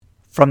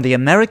From the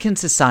American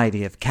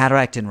Society of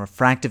Cataract and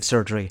Refractive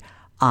Surgery,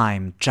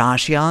 I'm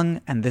Josh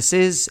Young, and this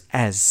is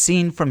As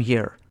Seen From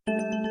Here.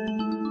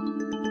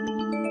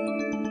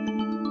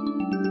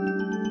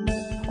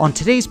 On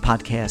today's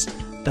podcast,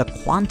 the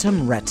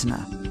quantum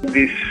retina.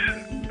 This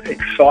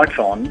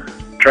exciton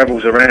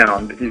travels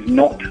around is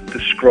not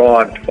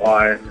described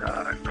by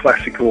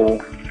classical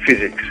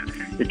physics.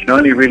 It can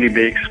only really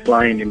be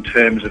explained in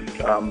terms of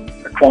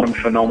a quantum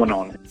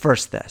phenomenon.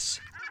 First this.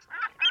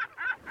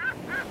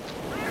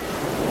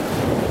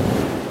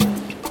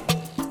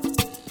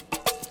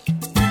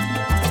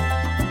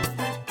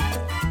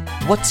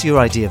 What's your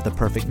idea of the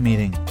perfect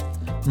meeting?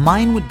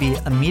 Mine would be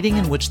a meeting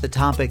in which the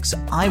topics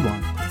I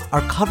want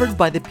are covered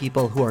by the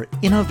people who are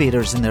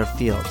innovators in their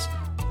fields,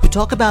 who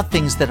talk about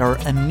things that are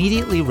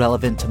immediately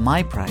relevant to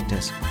my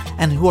practice,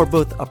 and who are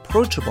both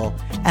approachable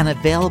and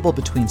available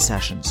between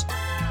sessions.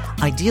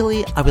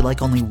 Ideally, I would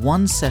like only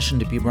one session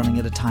to be running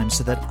at a time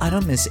so that I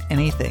don't miss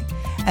anything,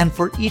 and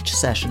for each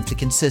session to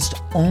consist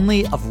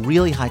only of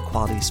really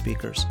high-quality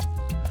speakers.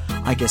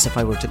 I guess if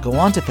I were to go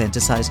on to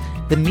fantasize,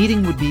 the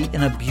meeting would be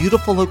in a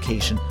beautiful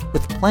location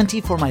with plenty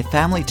for my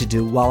family to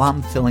do while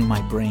I'm filling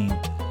my brain.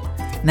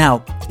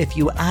 Now, if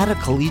you add a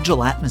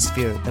collegial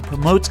atmosphere that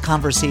promotes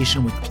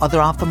conversation with other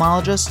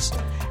ophthalmologists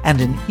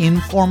and an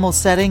informal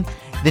setting,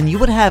 then you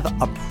would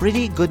have a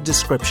pretty good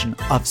description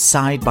of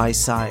Side by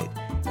Side,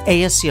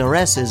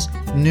 ASCRS's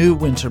new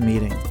winter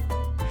meeting.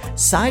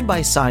 Side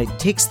by Side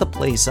takes the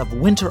place of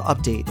Winter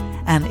Update,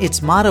 and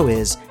its motto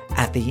is,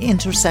 at the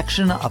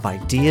intersection of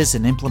ideas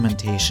and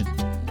implementation.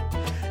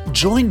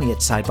 Join me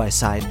at Side by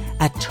Side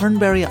at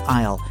Turnberry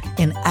Isle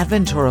in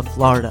Aventura,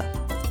 Florida.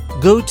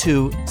 Go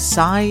to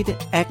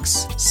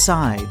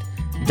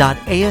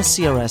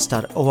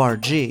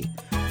sidexside.ascrs.org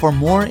for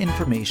more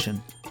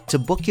information, to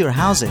book your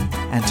housing,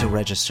 and to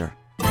register.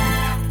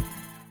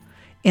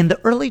 In the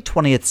early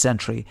 20th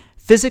century,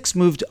 physics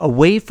moved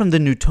away from the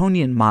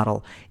Newtonian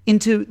model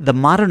into the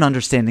modern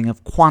understanding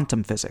of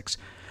quantum physics.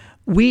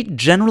 We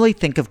generally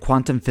think of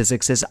quantum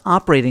physics as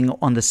operating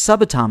on the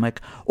subatomic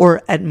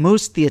or at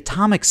most the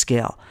atomic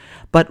scale,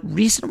 but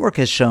recent work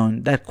has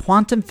shown that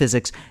quantum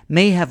physics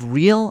may have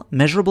real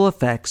measurable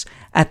effects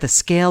at the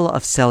scale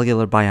of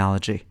cellular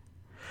biology.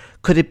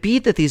 Could it be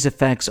that these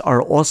effects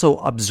are also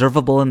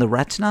observable in the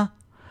retina?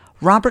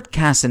 Robert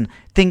Casson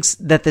thinks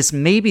that this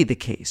may be the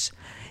case.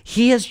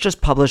 He has just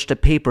published a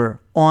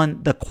paper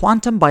on the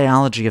quantum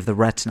biology of the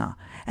retina,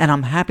 and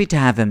I'm happy to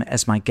have him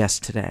as my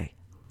guest today.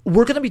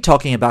 We're going to be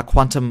talking about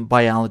quantum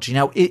biology.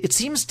 Now, it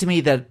seems to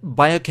me that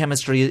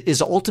biochemistry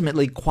is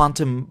ultimately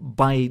quantum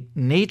by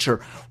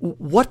nature.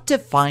 What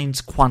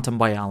defines quantum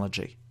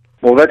biology?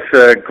 Well, that's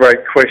a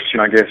great question,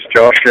 I guess,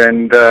 Josh.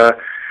 And,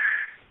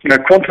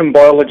 quantum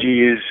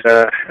biology is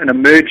an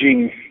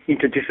emerging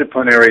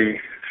interdisciplinary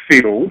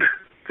field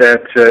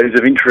that is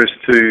of interest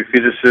to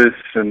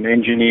physicists and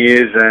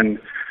engineers and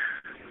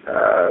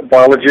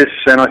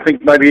biologists, and I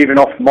think maybe even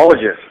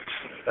ophthalmologists.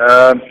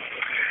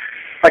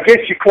 I guess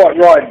you're quite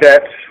right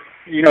that,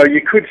 you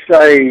could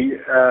say,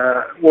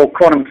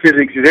 quantum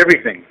physics is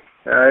everything.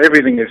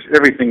 Everything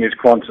is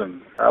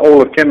quantum.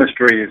 All of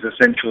chemistry is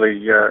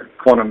essentially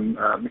quantum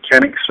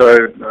mechanics,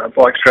 so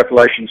by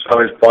extrapolation, so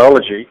is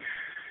biology.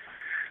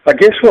 I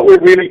guess what we're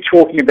really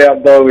talking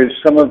about, though, is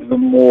some of the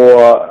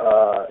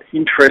more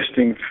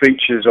interesting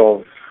features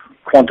of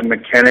quantum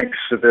mechanics,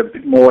 so the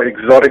more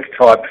exotic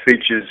type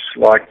features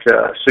like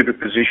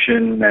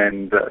superposition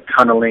and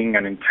tunneling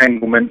and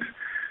entanglement,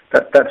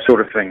 that sort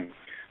of thing.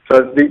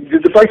 So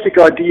the basic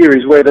idea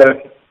is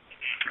whether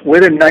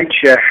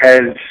nature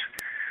has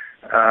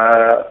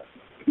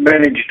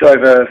managed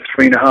over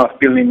 3.5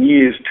 billion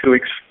years to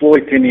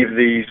exploit any of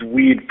these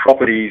weird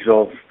properties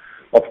of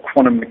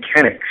quantum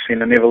mechanics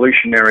in an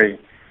evolutionary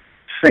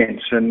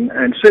sense.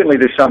 And certainly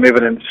there's some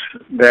evidence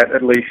that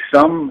at least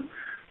some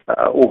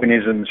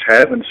organisms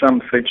have, and some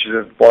features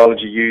of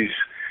biology use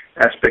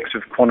aspects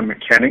of quantum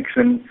mechanics.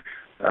 And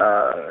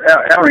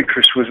our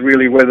interest was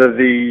really whether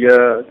the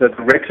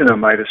retina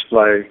may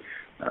display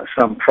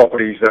some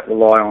properties that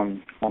rely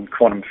on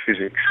quantum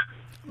physics.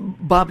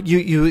 Bob,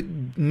 you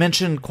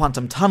mentioned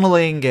quantum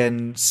tunneling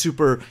and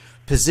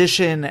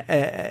superposition.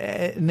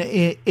 In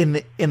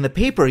the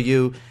paper,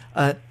 you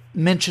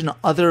mention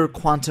other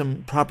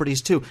quantum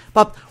properties too.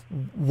 Bob,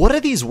 what do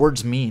these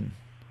words mean?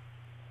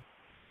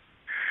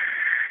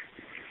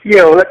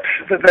 Yeah, well,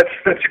 that's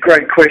a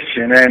great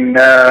question, and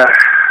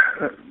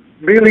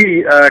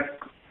really.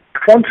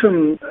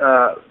 Quantum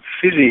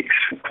physics,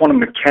 quantum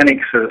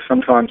mechanics are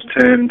sometimes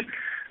termed,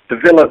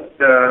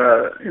 developed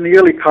in the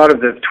early part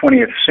of the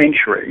 20th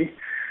century.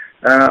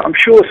 I'm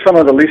sure some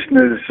of the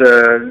listeners,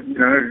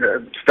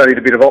 studied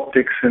a bit of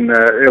optics in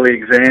the early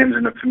exams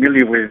and are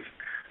familiar with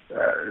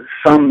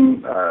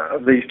some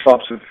of these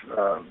types of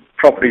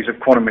properties of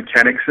quantum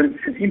mechanics. And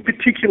in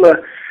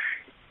particular,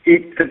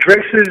 it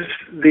addresses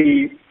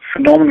the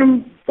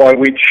phenomenon by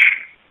which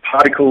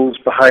particles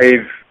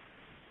behave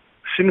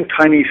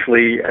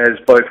simultaneously as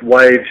both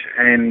waves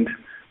and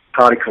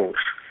particles,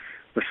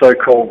 the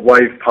so-called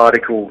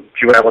wave-particle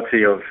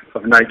duality of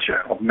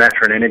nature, of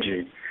matter and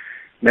energy.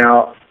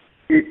 Now,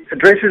 it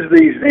addresses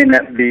these then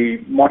at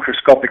the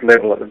microscopic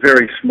level, at the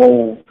very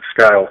small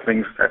scale,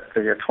 things at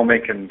the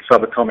atomic and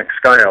subatomic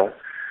scale.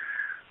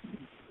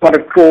 But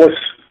of course,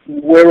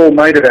 we're all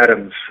made of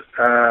atoms.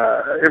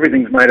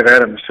 Everything's made of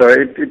atoms, so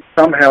it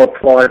somehow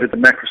applies at the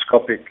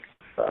macroscopic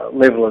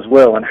level as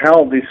well. And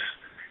how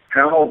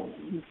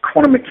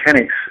quantum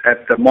mechanics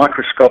at the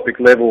microscopic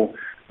level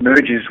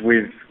merges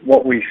with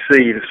what we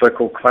see, the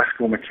so-called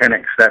classical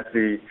mechanics at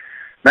the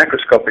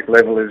macroscopic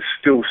level, is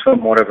still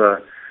somewhat of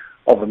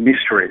a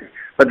mystery.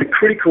 But the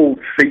critical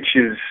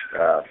features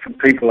for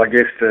people, I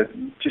guess, to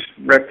just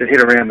wrap their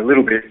head around a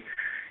little bit,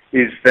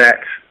 is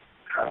that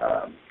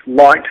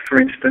light,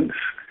 for instance,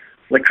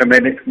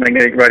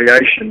 electromagnetic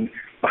radiation,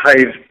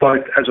 behaves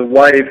both as a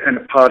wave and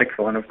a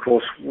particle. And of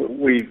course,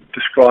 we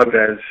describe it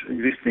as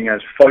existing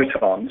as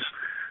photons.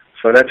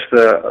 So that's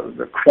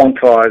the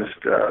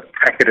quantized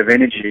packet of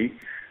energy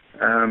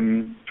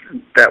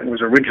that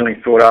was originally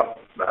thought up.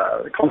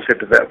 The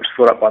concept of that was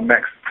thought up by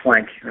Max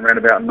Planck around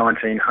about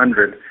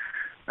 1900.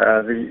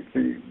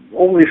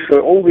 All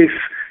this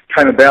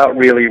came about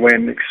really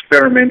when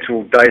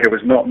experimental data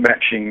was not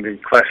matching the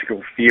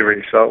classical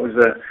theory. So it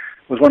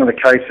was one of the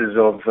cases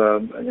of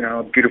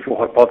a beautiful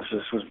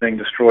hypothesis was being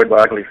destroyed by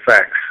ugly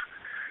facts,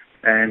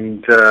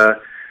 and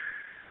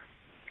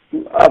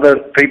other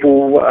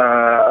people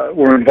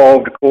were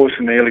involved, of course,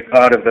 in the early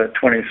part of the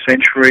 20th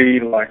century,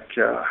 like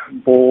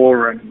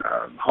Bohr and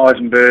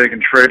Heisenberg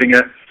and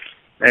Schrödinger.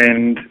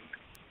 And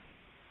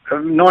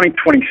in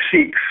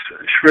 1926,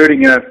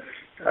 Schrödinger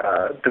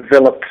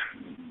developed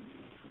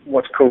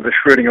what's called the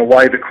Schrödinger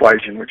wave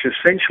equation, which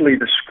essentially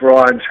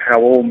describes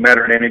how all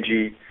matter and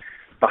energy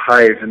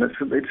behaves. And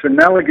it's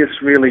analogous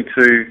really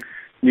to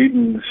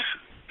Newton's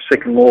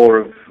second law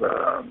of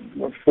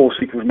force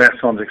equals mass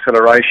times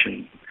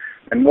acceleration.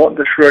 And what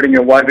the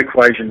Schrödinger wave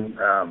equation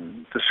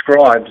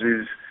describes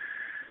is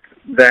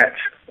that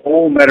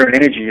all matter and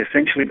energy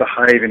essentially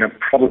behave in a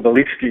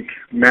probabilistic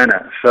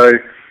manner. So,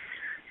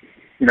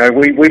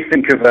 we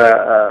think of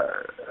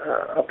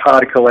a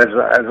particle as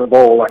a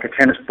ball, like a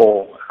tennis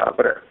ball,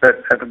 but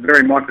at a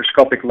very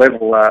microscopic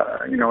level,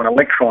 an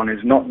electron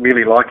is not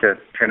really like a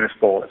tennis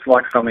ball. It's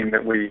like something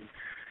that we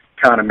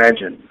can't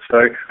imagine.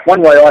 So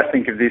one way I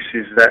think of this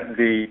is that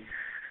the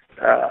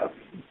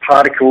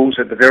particles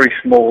at the very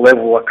small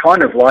level are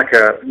kind of like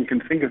you can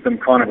think of them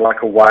kind of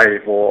like a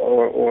wave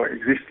or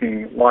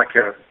existing like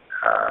a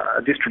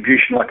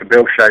distribution, like a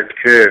bell-shaped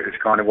curve is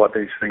kind of what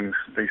these things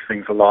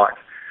are like.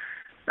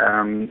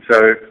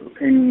 So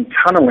in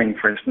tunneling,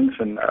 for instance,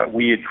 and a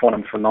weird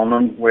quantum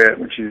phenomenon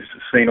which is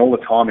seen all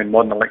the time in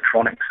modern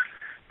electronics,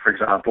 for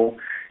example,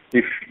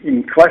 if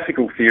in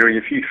classical theory,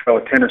 if you throw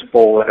a tennis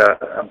ball at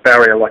a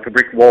barrier like a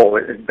brick wall,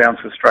 it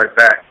bounces straight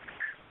back.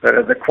 But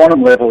at the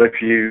quantum level,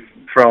 if you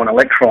throw an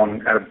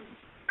electron at an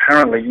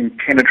apparently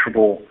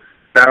impenetrable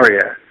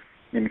barrier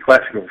in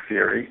classical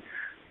theory,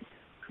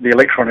 the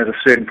electron has a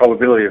certain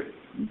probability of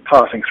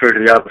passing through to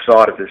the other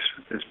side of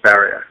this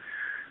barrier.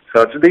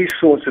 So it's these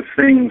sorts of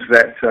things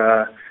that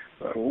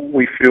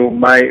we feel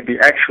may be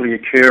actually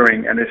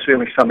occurring, and there's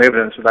certainly some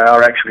evidence that they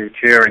are actually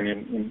occurring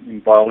in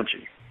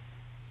biology.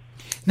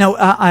 Now,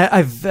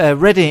 I've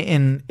read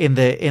in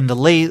the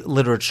lay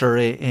literature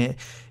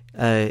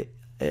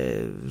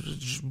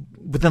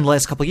within the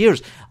last couple of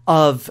years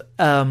of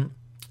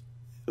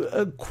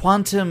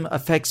quantum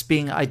effects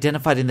being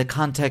identified in the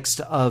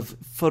context of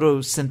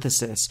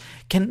photosynthesis.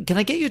 Can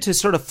I get you to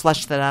sort of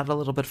flesh that out a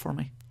little bit for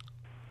me?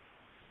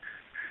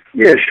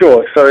 Yeah,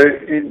 sure. So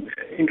in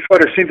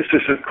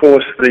photosynthesis, of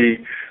course, the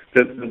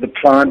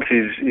plant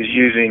is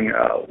using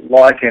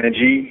light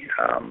energy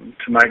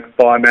to make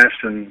biomass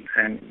and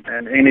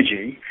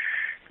energy.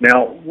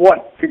 Now,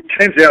 what it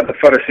turns out, the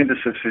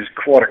photosynthesis is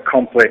quite a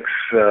complex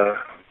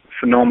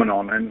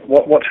phenomenon, and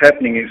what's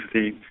happening is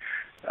the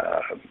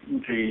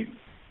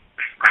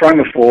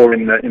chromophore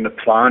in the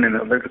plant, in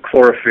the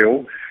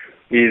chlorophyll,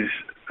 is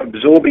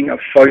absorbing a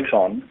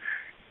photon.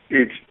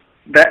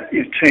 That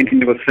is turned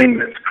into a thing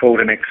that's called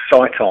an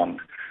exciton,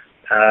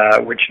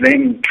 which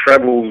then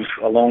travels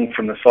along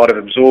from the site of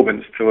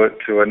absorbance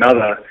to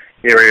another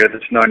area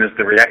that's known as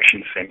the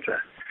reaction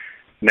center.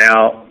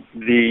 Now,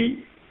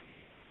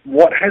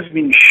 what has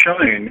been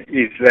shown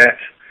is that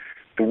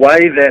the way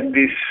that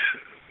this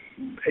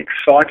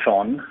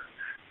exciton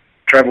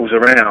travels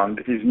around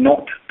is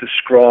not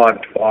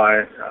described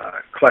by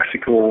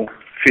classical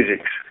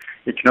physics.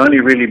 It can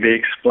only really be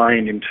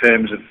explained in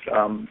terms of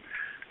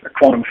a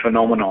quantum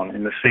phenomenon,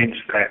 in the sense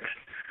that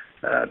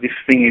this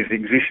thing is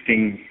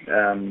existing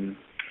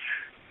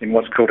in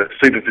what's called a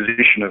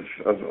superposition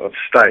of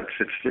states.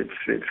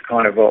 It's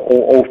kind of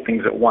all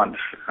things at once,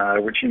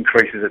 which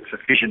increases its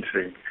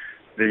efficiency.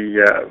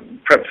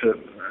 Perhaps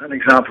an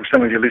example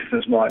some of your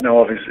listeners might know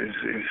of is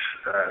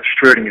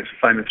Schrödinger's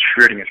famous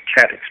Schrödinger's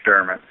cat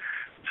experiment.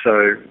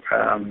 So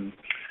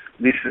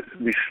this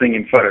thing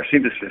in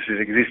photosynthesis is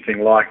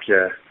existing like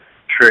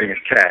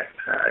Schrödinger's cat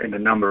in a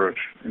number of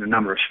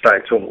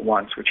states all at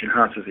once, which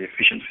enhances the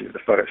efficiency of the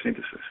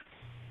photosynthesis.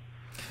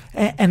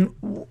 And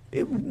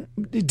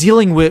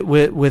dealing with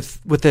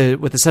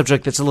the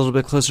subject that's a little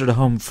bit closer to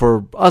home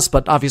for us,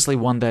 but obviously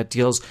one that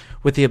deals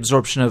with the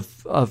absorption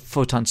of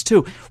photons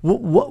too.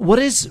 What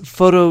is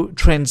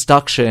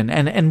phototransduction,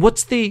 and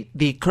what's the?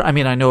 I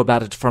mean, I know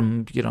about it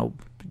from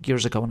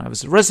years ago when I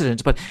was a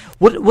resident, but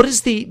what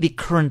is the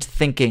current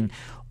thinking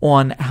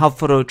on how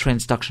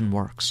phototransduction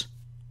works?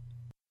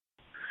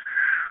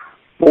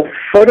 Well,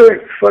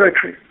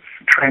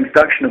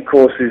 transduction, of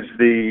course, is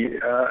the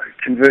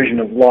conversion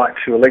of light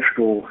to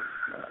electrical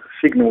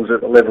signals at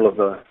the level of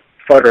the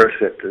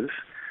photoreceptors.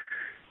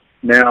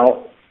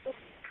 Now,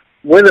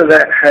 whether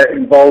that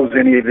involves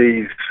any of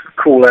these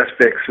cool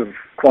aspects of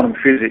quantum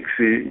physics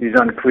is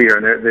unclear,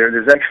 and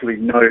there's actually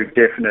no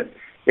definite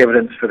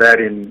evidence for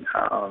that in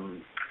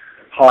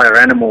higher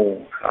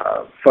animal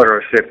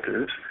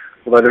photoreceptors,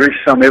 although there is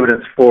some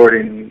evidence for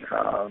it in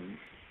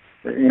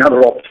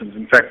other options.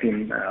 In fact,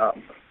 in a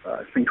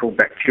thing called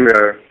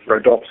bacteria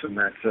rhodopsin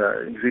that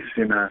exists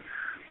in a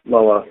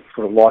lower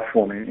sort of life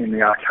form in the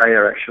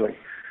archaea, actually.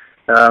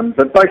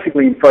 But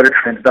basically in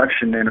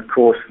phototransduction, then, of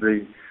course,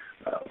 the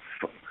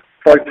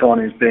photon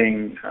is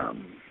being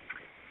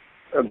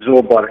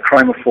absorbed by the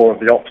chromophore of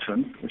the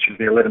opsin, which is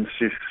the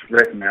 11-cis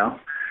retinal.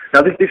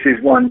 Now, this is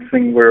one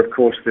thing where, of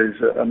course,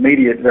 there's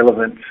immediate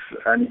relevance,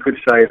 and you could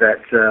say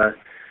that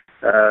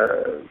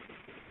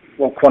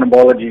quantum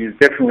biology is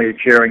definitely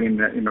occurring in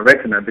the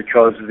retina,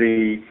 because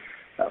the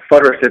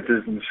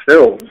photoreceptors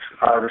themselves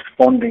are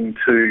responding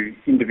to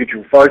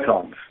individual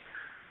photons.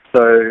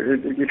 So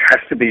it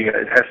has to be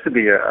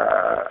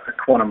a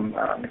quantum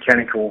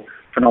mechanical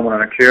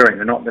phenomenon occurring.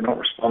 They're not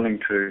responding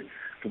to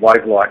the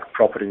wave-like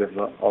property of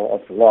the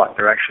light.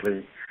 They're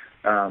actually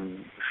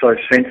so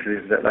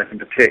sensitive that they can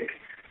detect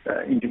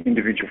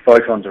individual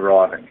photons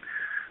arriving.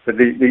 But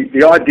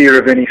the idea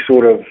of any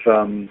sort of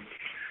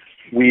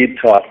weird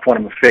type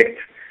quantum effect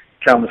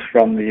comes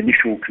from the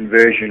initial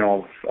conversion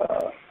of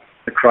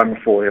the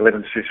chromophore, the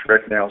 11-cis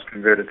retinals,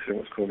 converted to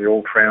what's called the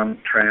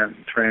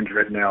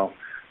all-trans-retinal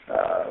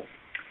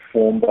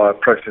form by a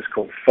process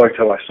called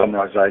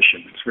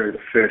photoisomerization. It's really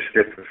the first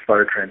step of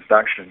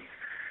phototransduction.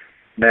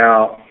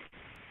 Now,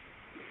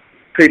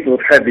 people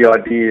have had the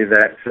idea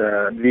that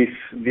this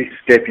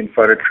step in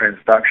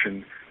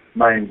phototransduction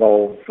may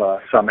involve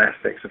some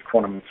aspects of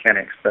quantum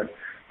mechanics, but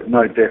there's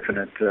no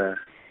definite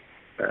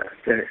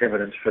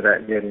evidence for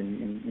that yet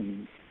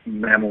in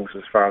mammals,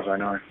 as far as I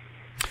know.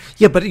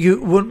 Yeah, but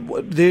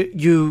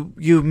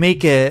you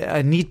make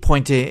a neat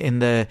point in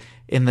the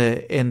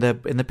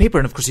paper,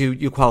 and of course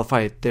you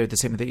qualify it there the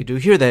same way that you do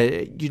here,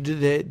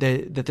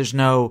 that there's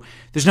no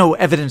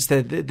evidence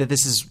that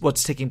this is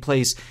what's taking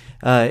place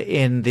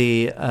in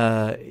the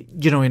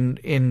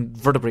in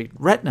vertebrate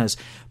retinas,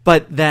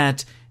 but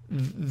that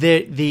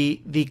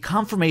the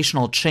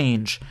conformational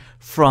change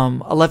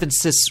from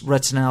 11-cis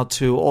retinal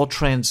to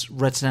all-trans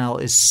retinal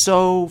is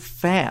so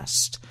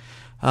fast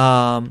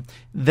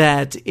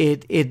that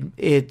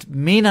it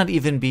may not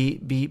even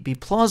be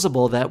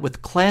plausible that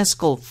with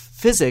classical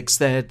physics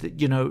that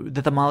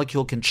the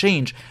molecule can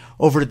change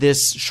over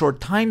this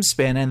short time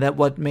span, and that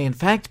what may in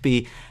fact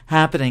be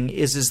happening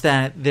is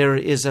that there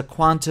is a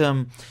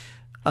quantum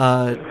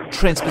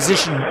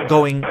transposition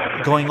going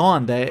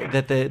on,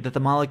 that the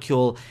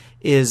molecule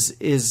is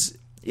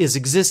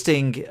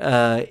existing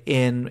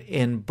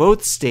in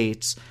both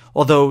states,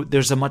 although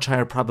there's a much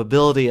higher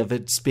probability of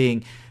its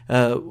being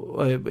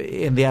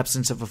in the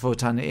absence of a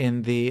photon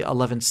in the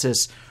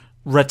 11-cis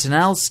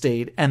retinal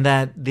state, and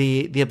that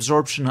the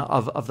absorption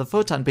of the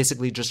photon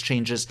basically just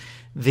changes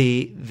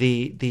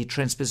the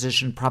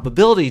transposition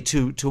probability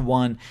to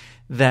one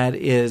that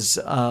is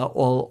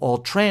all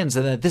trans,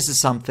 and that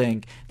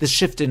this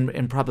shift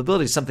in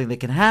probability is something that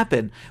can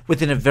happen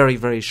within a very,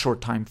 very short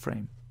time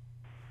frame.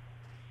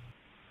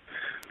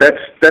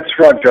 That's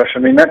right, Josh. I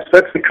mean, that's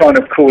the kind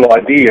of cool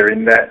idea,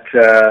 in that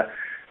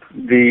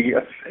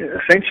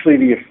essentially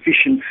the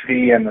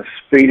efficiency and the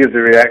speed of the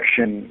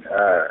reaction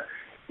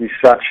is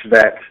such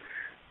that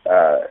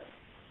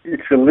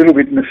it's a little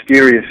bit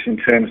mysterious in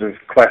terms of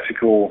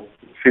classical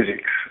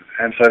physics,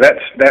 and so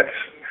that's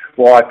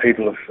why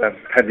people have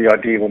had the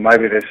idea, well,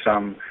 maybe there's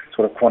some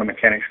sort of quantum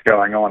mechanics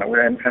going on,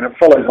 and it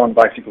follows on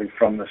basically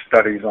from the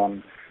studies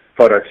on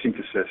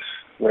photosynthesis,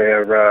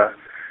 where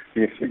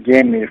the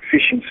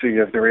efficiency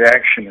of the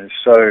reaction is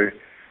so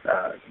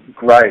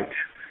great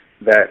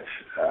that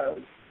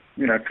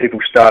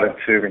people started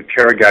to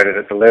interrogate it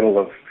at the level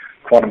of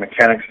quantum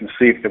mechanics and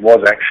see if there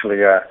was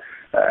actually a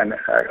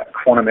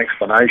quantum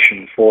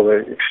explanation for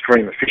the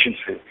extreme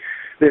efficiency.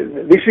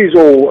 This is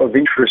all of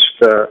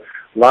interest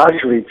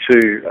largely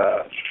to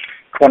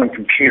quantum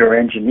computer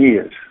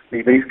engineers.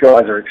 These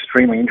guys are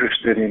extremely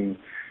interested in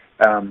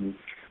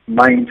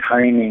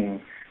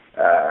maintaining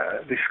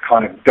this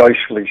kind of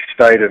ghostly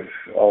state of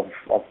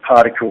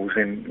particles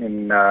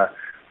in the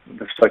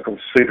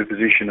so-called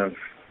superposition of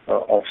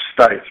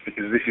states,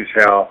 because this is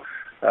how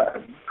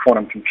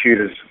quantum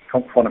computers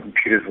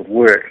would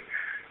work.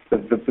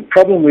 The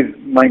problem with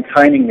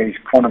maintaining these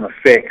quantum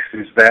effects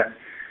is that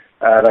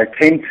they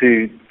tend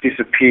to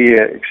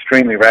disappear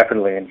extremely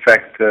rapidly. In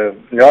fact, the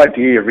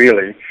idea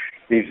really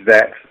is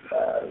that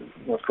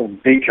what's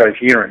called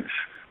decoherence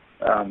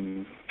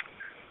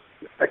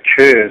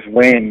occurs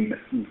when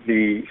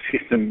the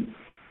system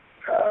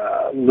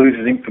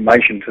loses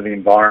information to the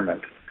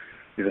environment,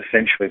 is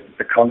essentially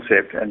the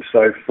concept. And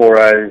so for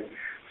a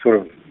sort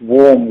of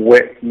warm,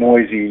 wet,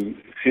 noisy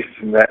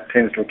system that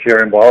tends to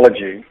occur in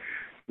biology,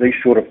 these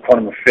sort of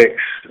quantum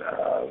effects,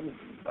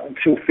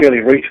 until fairly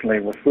recently,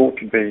 were thought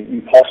to be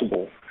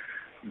impossible.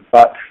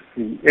 But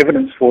the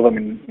evidence for them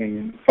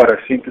in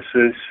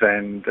photosynthesis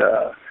and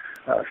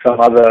some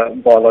other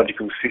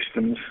biological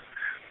systems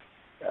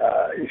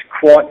is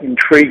quite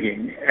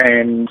intriguing,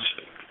 and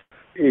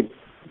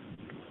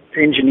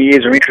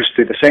engineers are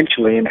interested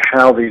essentially in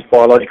how these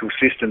biological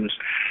systems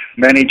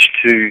manage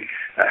to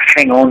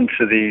hang on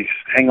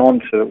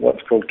to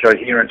what's called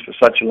coherence for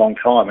such a long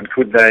time, and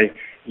could they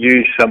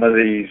use some of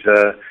these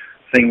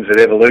things that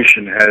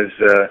evolution has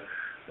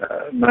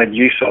made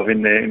use of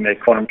in their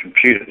quantum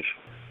computers.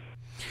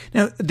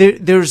 Now,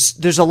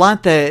 there's a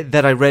lot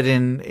that I read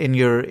in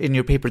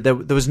your paper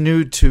that was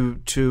new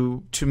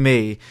to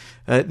me.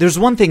 There's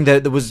one thing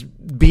that was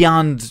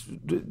beyond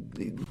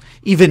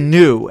even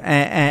new,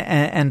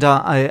 and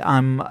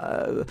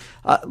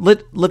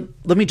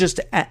let me just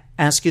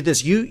ask you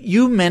this.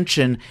 You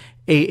mention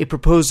a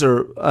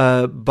proposer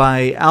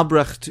by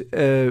Albrecht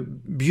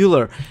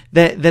Bühler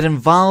that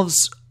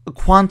involves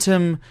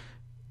quantum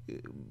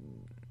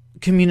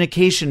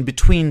communication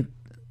between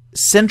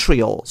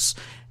centrioles.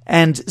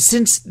 And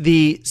since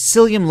the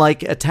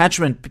cilium-like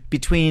attachment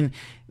between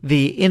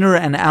the inner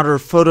and outer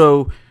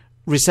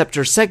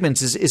photoreceptor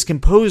segments is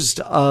composed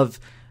of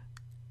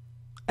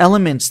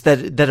elements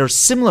that are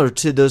similar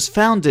to those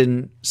found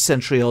in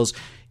centrioles,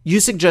 you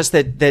suggest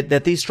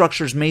that these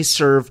structures may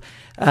serve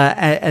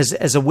as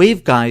a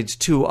waveguide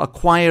to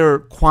acquire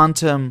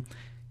quantum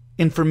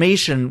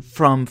information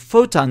from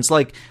photons,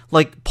 like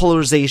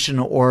polarization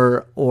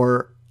or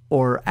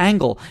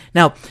angle.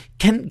 Now,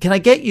 can I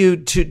get you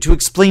to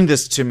explain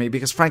this to me?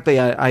 Because frankly,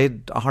 I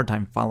had a hard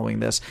time following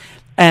this.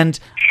 And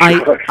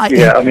Though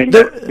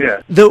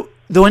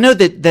I know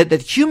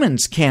that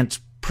humans can't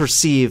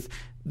perceive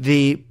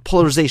the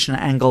polarization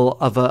angle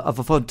of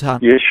a photon.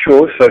 Yeah,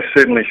 sure. So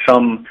certainly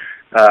some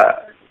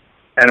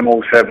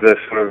animals have the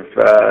sort of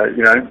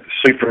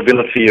super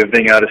ability of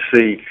being able to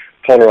see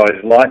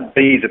polarized light.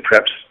 Bees are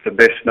perhaps the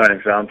best known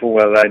example,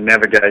 where they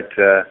navigate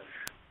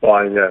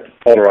by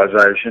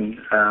polarization.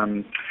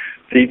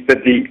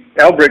 But the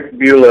Albrecht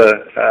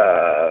Bühler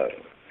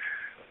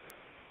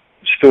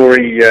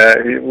story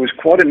it was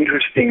quite an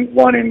interesting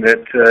one in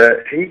that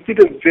he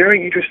did a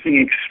very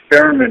interesting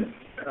experiment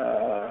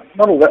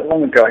not all that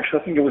long ago.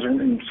 Actually, I think it was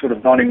in sort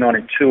of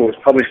 1992. It was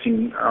published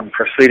in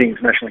Proceedings,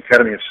 National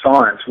Academy of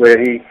Science, where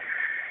he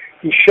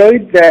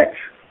showed that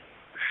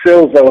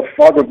cells, that were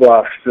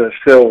fibroblast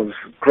cells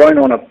grown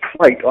on a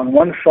plate, on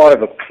one side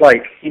of a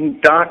plate in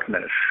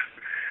darkness,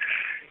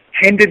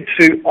 tended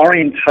to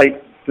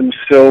orientate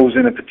themselves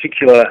in a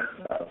particular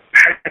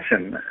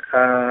pattern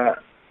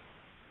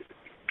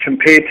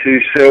compared to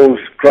cells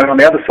grown on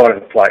the other side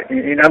of the plate.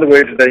 In other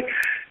words,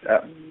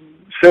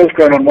 cells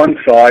grown on one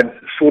side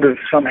sort of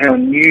somehow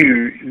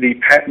knew the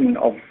pattern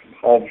of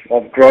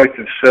growth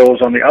of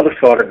cells on the other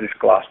side of this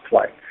glass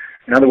plate.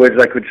 In other words,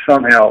 they could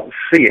somehow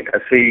see it,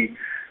 as he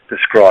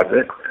described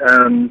it.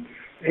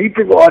 He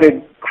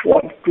provided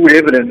quite good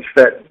evidence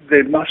that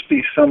there must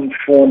be some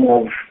form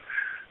of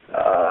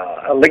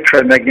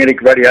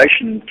electromagnetic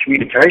radiation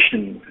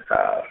communication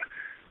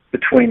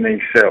between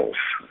these cells.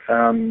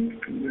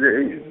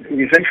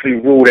 He essentially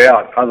ruled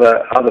out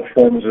other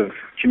forms of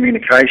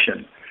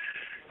communication,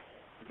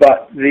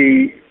 but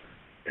these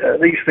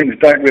things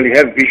don't really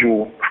have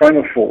visual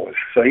chromophores,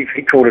 so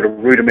he called it a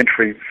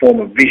rudimentary form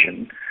of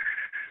vision.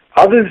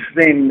 Others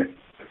then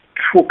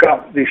took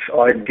up this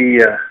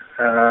idea.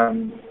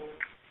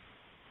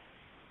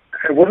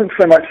 It wasn't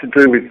so much to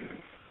do with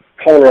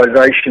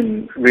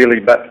polarization, really,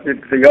 but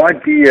the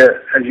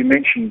idea, as you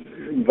mentioned,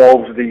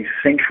 involves these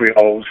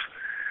centrioles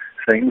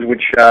things,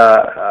 which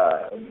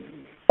are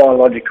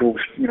biological,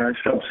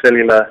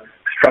 subcellular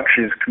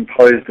structures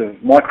composed of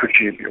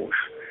microtubules.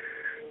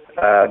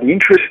 The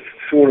interest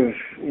sort of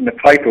in the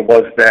paper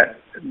was that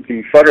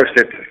the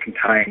photoreceptors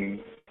contain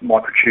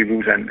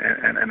microtubules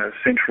and a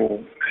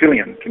central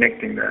cilium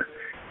connecting the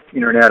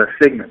inner and outer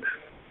segments.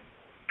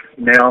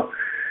 Now,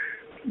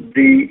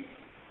 this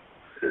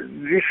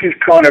is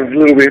kind of a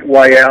little bit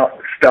way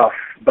out stuff,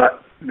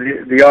 but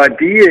the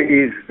idea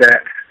is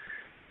that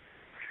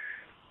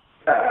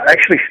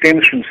actually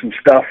stems from some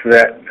stuff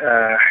that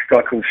a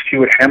guy called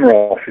Stuart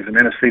Hammeroff, who's an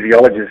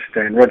anesthesiologist,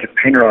 and Roger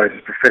Penrose,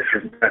 a professor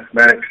of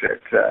mathematics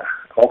at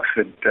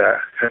Oxford,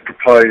 have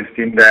proposed,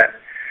 in that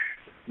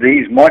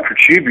these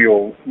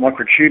microtubules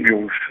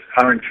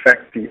are in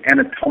fact the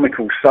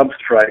anatomical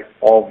substrate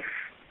of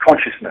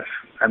consciousness,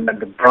 and that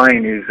the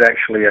brain is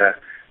actually a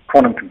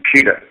quantum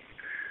computer.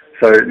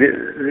 So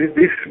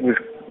this was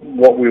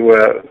what we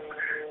were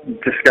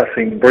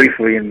discussing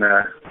briefly in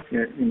the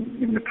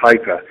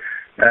paper.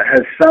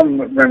 has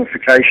some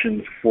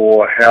ramifications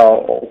for how,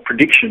 or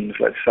predictions,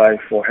 let's say,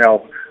 for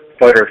how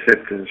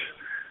photoreceptors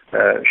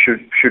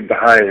should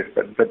behave.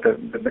 But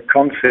the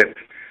concept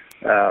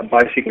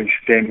basically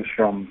stems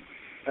from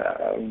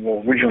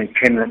originally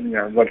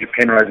Roger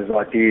Penrose's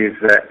ideas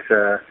that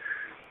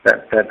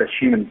the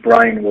human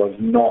brain was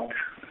not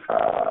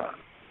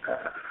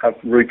a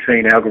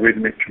routine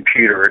algorithmic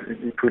computer.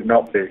 It could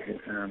not be.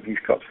 He's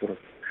got sort of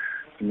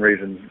some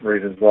reasons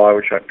why,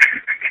 which I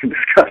can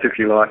discuss if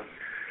you like.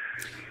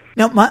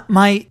 Now,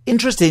 my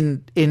interest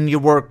in your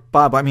work,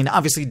 Bob, I mean,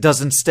 obviously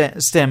doesn't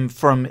stem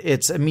from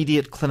its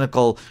immediate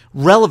clinical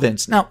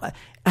relevance. Now,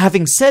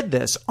 having said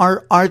this,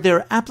 are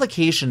there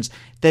applications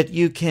that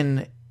you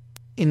can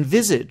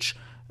envisage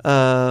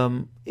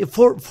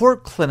for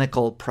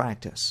clinical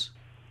practice?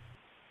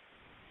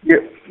 Yeah,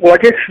 well, I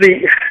guess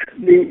the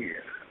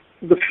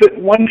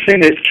one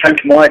thing that came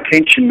to my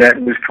attention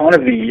that was kind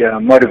of the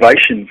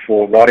motivation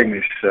for writing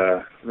this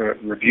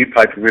review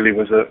paper really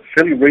was a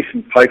fairly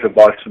recent paper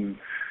by some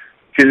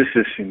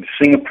physicists in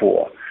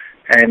Singapore,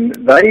 and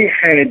they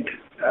had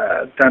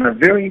done a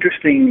very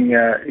interesting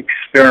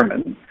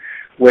experiment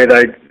where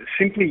they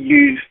simply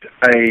used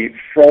a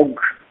frog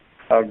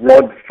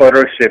rod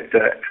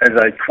photoreceptor as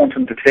a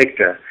quantum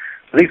detector.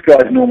 So these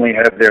guys normally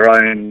have their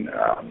own,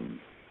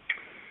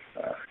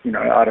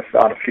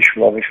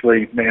 artificial,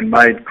 obviously,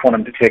 man-made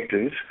quantum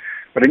detectors.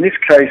 But in this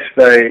case,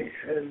 they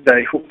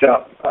hooked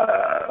up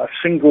a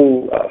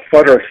single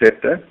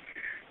photoreceptor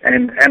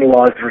and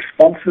analysed the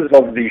responses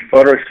of the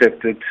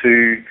photoreceptor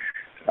to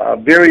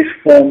various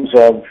forms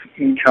of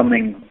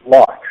incoming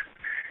light.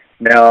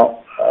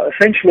 Now,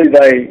 essentially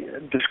they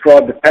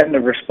described the pattern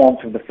of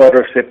response of the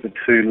photoreceptor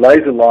to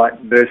laser light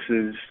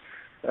versus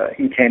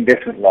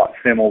incandescent light,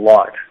 thermal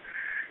light.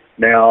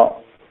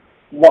 Now,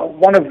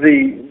 one of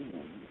the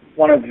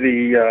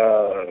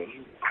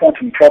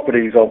quantum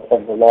properties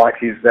of the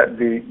light is that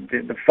the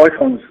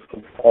photons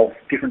of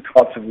different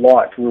types of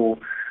light will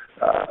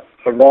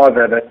arrive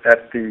at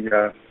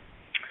the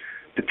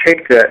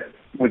detector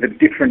with a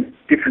different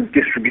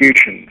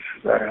distributions.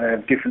 They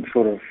have different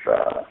sort of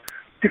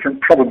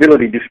different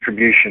probability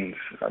distributions,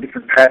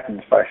 different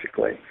patterns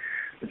basically.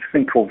 It's a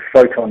thing called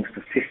photon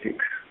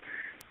statistics.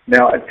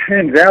 Now it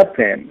turns out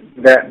then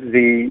that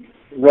the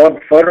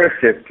rod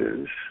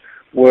photoreceptors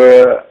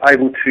were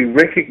able to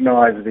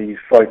recognize these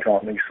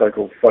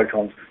so-called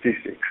photon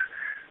statistics.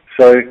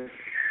 So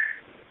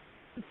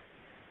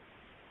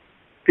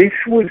this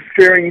was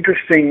very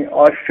interesting,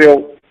 I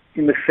felt,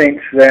 in the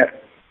sense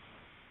that,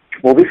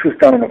 well, this was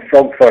done on a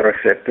frog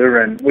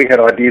photoreceptor, and we had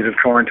ideas of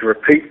trying to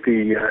repeat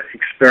the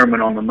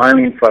experiment on the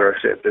mammalian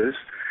photoreceptors.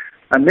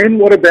 And then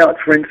what about,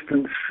 for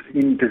instance,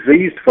 in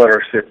diseased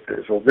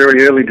photoreceptors or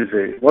very early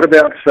disease? What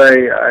about,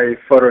 say, a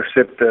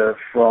photoreceptor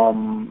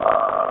from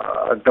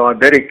an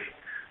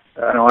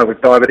eye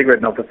with diabetic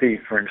retinopathy,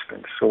 for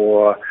instance,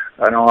 or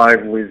an eye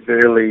with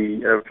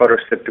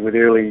photoreceptor with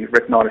early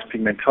retinitis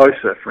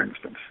pigmentosa, for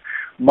instance?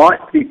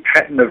 Might the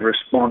pattern of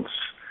response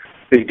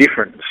be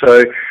different?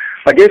 So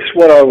I guess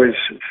what I was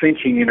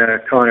thinking in a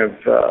kind of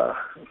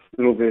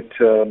little bit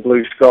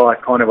blue sky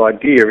kind of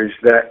idea is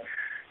that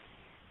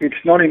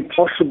it's not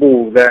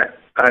impossible that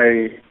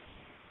a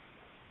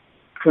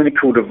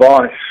clinical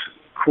device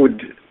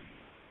could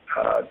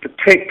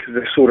detect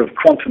the sort of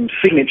quantum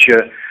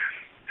signature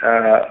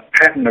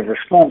pattern of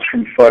response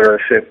from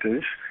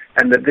photoreceptors,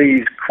 and that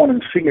these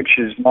quantum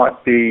signatures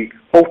might be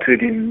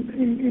altered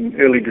in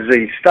early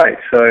disease state.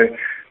 So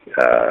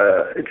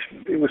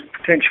it was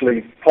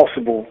potentially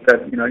possible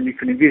that you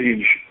can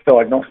envisage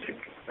diagnostic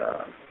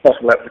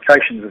possible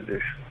applications of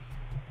this.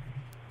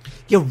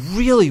 Yeah,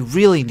 really,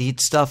 really neat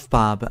stuff,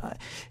 Bob.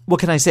 What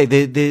can I say?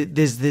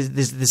 This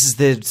is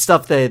the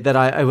stuff that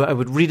I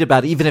would read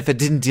about, even if it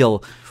didn't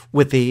deal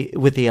with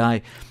the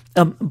eye.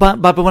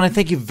 Bob, I want to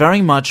thank you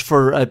very much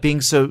for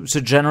being so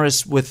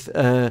generous with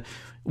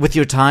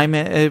your time.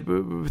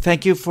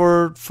 Thank you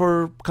for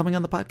coming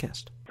on the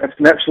podcast. It's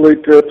an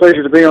absolute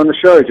pleasure to be on the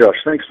show, Josh.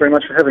 Thanks very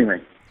much for having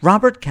me.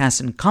 Robert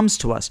Casson comes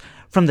to us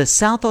from the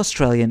South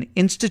Australian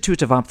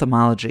Institute of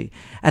Ophthalmology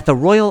at the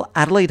Royal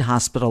Adelaide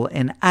Hospital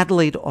in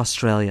Adelaide,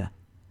 Australia.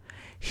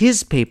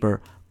 His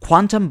paper,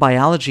 Quantum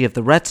Biology of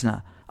the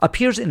Retina,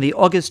 appears in the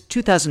August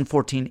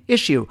 2014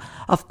 issue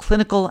of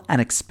Clinical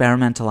and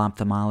Experimental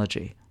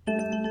Ophthalmology.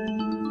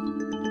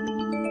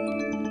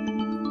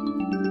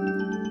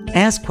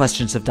 Ask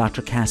questions of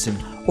Dr. Casson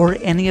or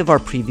any of our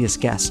previous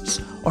guests,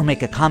 or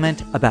make a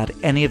comment about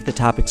any of the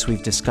topics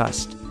we've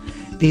discussed.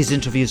 These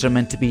interviews are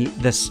meant to be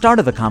the start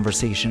of a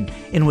conversation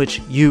in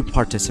which you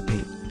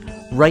participate.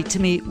 Write to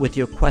me with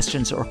your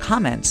questions or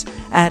comments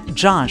at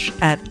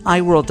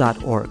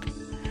josh@iworld.org.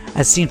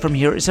 As Seen From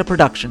Here is a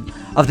production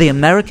of the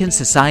American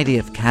Society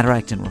of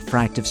Cataract and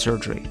Refractive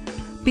Surgery.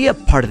 Be a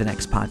part of the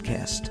next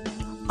podcast.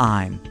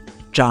 I'm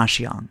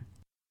Josh Young.